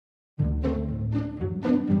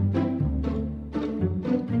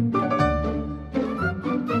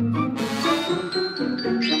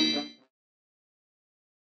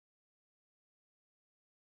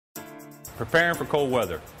Preparing for cold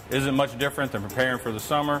weather isn't much different than preparing for the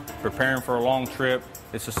summer, preparing for a long trip.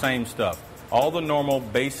 It's the same stuff. All the normal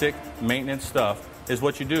basic maintenance stuff is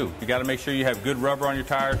what you do. You got to make sure you have good rubber on your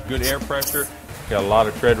tires, good air pressure. Got a lot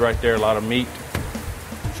of tread right there, a lot of meat.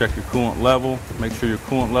 Check your coolant level. Make sure your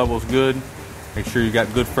coolant level is good. Make sure you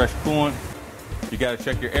got good fresh coolant. You got to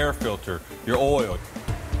check your air filter, your oil.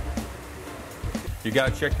 You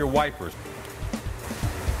got to check your wipers.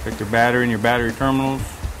 Check your battery and your battery terminals.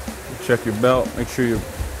 Check your belt. Make sure your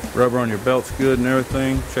rubber on your belt's good and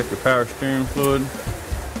everything. Check your power steering fluid.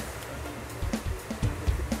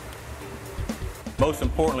 Most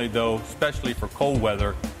importantly though, especially for cold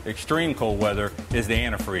weather, extreme cold weather, is the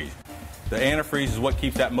antifreeze. The antifreeze is what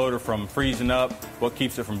keeps that motor from freezing up, what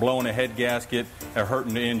keeps it from blowing a head gasket or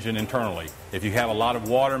hurting the engine internally. If you have a lot of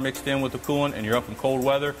water mixed in with the coolant and you're up in cold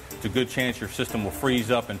weather, it's a good chance your system will freeze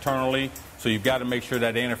up internally. So you've got to make sure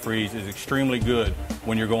that antifreeze is extremely good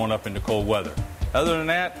when you're going up into cold weather. Other than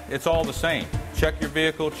that, it's all the same. Check your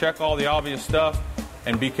vehicle, check all the obvious stuff,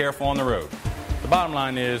 and be careful on the road. The bottom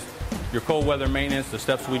line is, your cold weather maintenance, the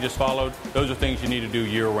steps we just followed, those are things you need to do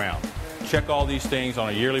year-round. Check all these things on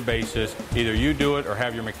a yearly basis. Either you do it or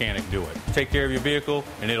have your mechanic do it. Take care of your vehicle,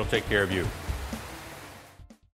 and it'll take care of you.